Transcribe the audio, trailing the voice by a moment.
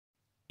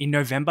In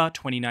November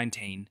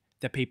 2019,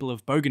 the people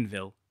of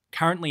Bougainville,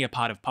 currently a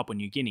part of Papua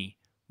New Guinea,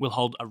 will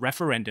hold a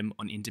referendum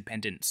on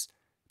independence.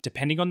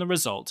 Depending on the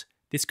result,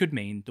 this could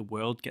mean the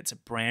world gets a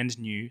brand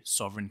new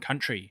sovereign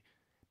country.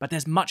 But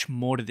there's much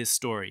more to this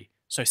story,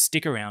 so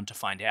stick around to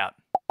find out.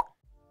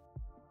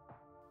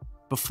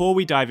 Before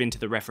we dive into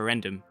the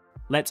referendum,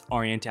 let's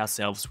orient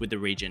ourselves with the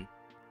region.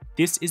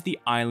 This is the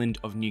island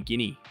of New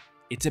Guinea.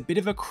 It's a bit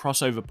of a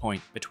crossover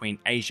point between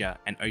Asia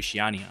and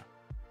Oceania.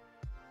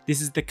 This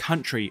is the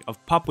country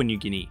of Papua New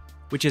Guinea,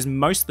 which is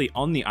mostly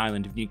on the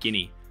island of New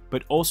Guinea,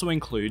 but also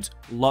includes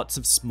lots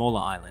of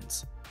smaller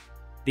islands.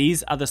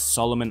 These are the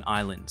Solomon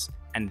Islands,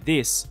 and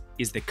this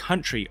is the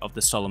country of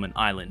the Solomon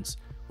Islands,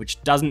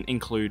 which doesn't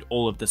include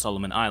all of the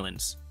Solomon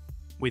Islands.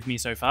 With me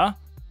so far?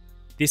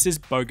 This is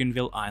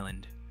Bougainville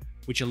Island,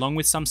 which along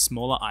with some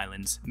smaller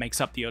islands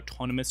makes up the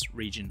Autonomous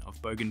Region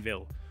of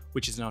Bougainville,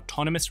 which is an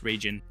autonomous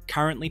region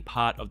currently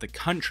part of the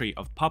country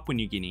of Papua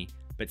New Guinea,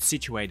 but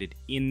situated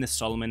in the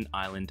Solomon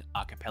Island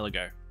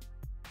archipelago.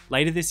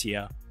 Later this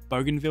year,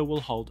 Bougainville will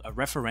hold a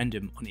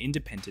referendum on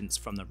independence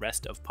from the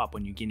rest of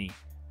Papua New Guinea.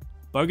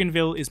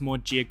 Bougainville is more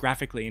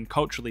geographically and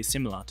culturally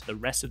similar to the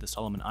rest of the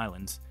Solomon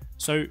Islands,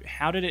 so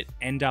how did it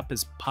end up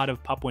as part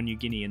of Papua New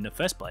Guinea in the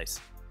first place?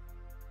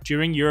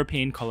 During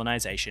European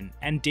colonisation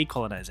and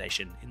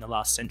decolonisation in the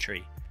last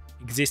century,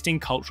 existing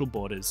cultural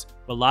borders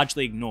were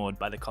largely ignored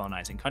by the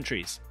colonising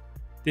countries.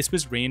 This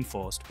was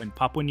reinforced when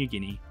Papua New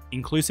Guinea,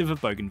 inclusive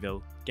of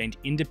Bougainville, gained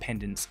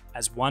independence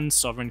as one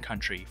sovereign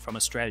country from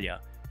Australia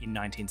in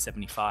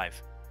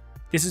 1975.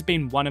 This has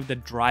been one of the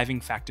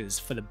driving factors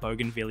for the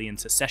Bougainvillean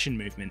secession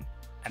movement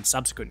and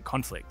subsequent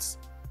conflicts.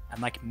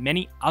 And like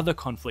many other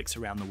conflicts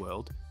around the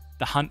world,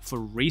 the hunt for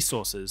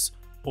resources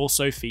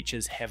also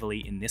features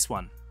heavily in this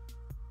one.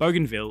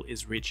 Bougainville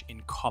is rich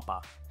in copper,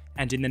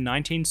 and in the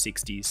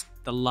 1960s,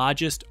 the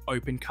largest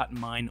open-cut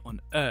mine on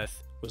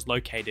Earth was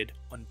located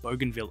on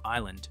Bougainville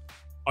Island.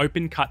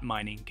 Open-cut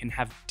mining can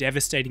have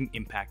devastating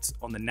impacts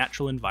on the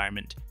natural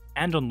environment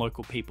and on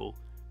local people,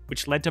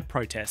 which led to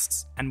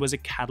protests and was a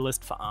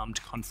catalyst for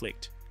armed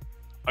conflict.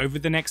 Over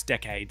the next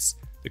decades,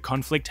 the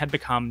conflict had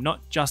become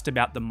not just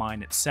about the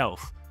mine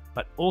itself,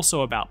 but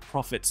also about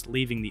profits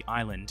leaving the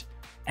island,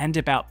 and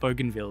about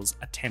Bougainville's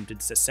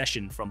attempted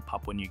secession from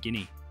Papua New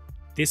Guinea.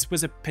 This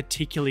was a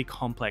particularly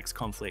complex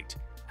conflict,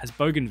 as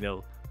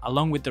Bougainville,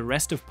 along with the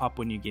rest of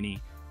Papua New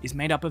Guinea, is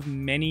made up of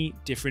many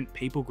different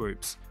people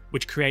groups,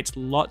 which creates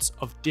lots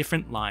of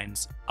different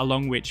lines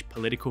along which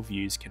political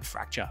views can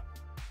fracture.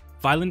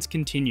 Violence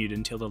continued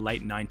until the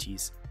late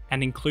 90s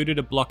and included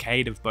a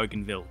blockade of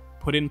Bougainville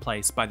put in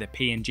place by the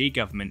PNG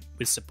government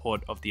with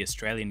support of the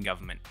Australian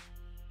government.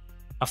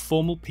 A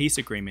formal peace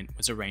agreement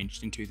was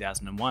arranged in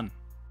 2001.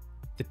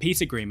 The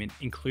peace agreement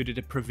included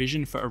a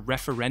provision for a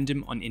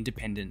referendum on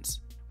independence,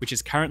 which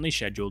is currently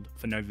scheduled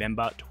for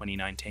November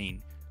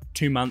 2019,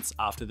 2 months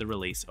after the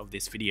release of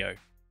this video.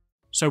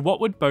 So what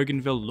would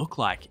Bougainville look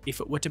like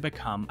if it were to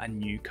become a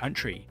new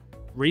country?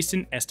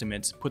 Recent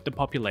estimates put the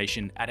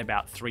population at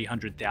about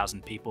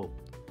 300,000 people.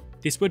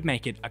 This would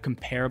make it a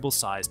comparable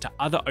size to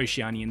other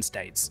Oceanian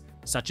states,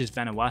 such as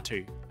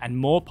Vanuatu, and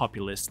more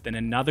populous than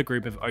another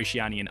group of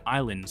Oceanian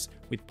islands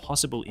with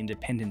possible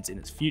independence in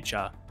its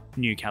future,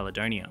 New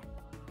Caledonia.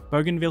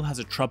 Bougainville has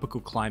a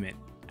tropical climate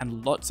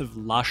and lots of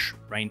lush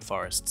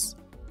rainforests.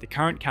 The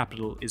current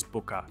capital is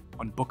Buka,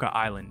 on Buka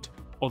Island,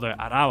 although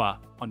Arawa,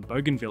 on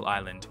Bougainville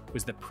Island,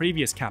 was the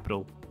previous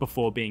capital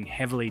before being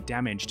heavily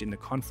damaged in the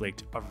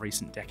conflict of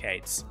recent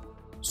decades.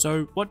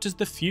 So what does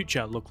the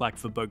future look like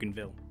for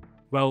Bougainville?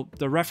 Well,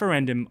 the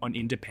referendum on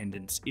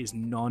independence is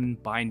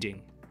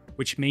non-binding,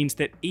 which means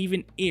that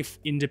even if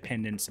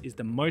independence is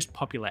the most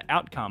popular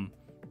outcome,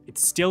 it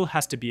still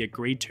has to be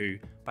agreed to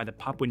by the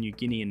Papua New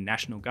Guinean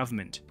national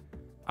government.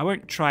 I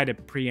won't try to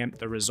preempt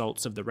the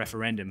results of the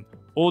referendum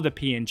or the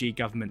PNG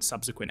government's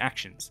subsequent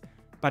actions,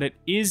 but it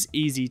is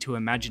easy to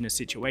imagine a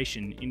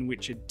situation in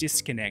which a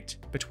disconnect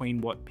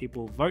between what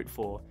people vote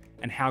for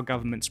and how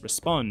governments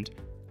respond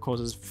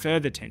causes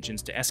further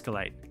tensions to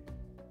escalate.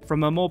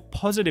 From a more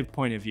positive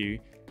point of view,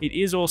 it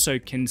is also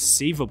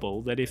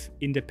conceivable that if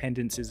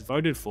independence is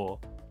voted for,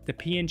 the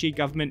PNG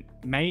government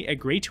may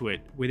agree to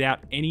it without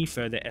any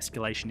further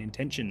escalation in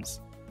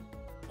tensions.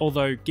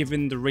 Although,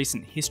 given the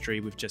recent history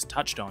we've just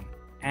touched on,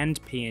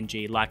 and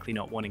PNG likely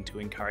not wanting to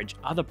encourage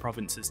other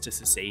provinces to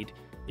secede,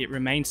 it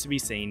remains to be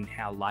seen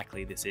how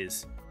likely this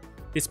is.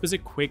 This was a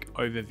quick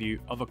overview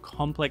of a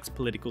complex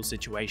political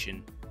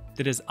situation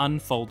that has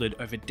unfolded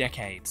over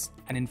decades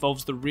and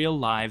involves the real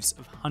lives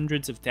of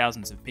hundreds of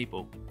thousands of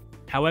people.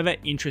 However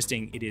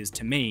interesting it is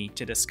to me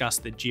to discuss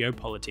the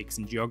geopolitics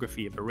and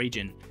geography of a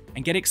region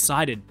and get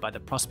excited by the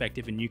prospect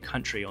of a new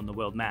country on the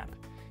world map,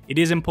 it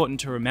is important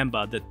to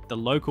remember that the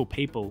local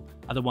people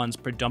are the ones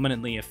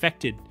predominantly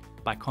affected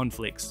by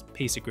conflicts,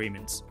 peace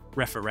agreements,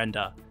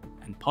 referenda,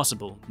 and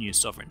possible new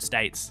sovereign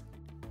states.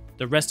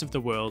 The rest of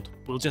the world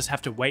will just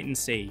have to wait and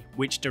see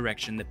which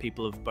direction the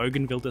people of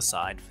Bougainville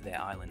decide for their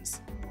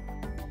islands.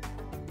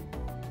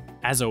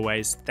 As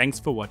always, thanks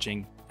for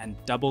watching, and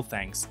double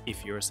thanks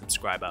if you're a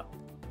subscriber.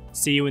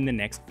 See you in the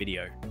next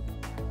video.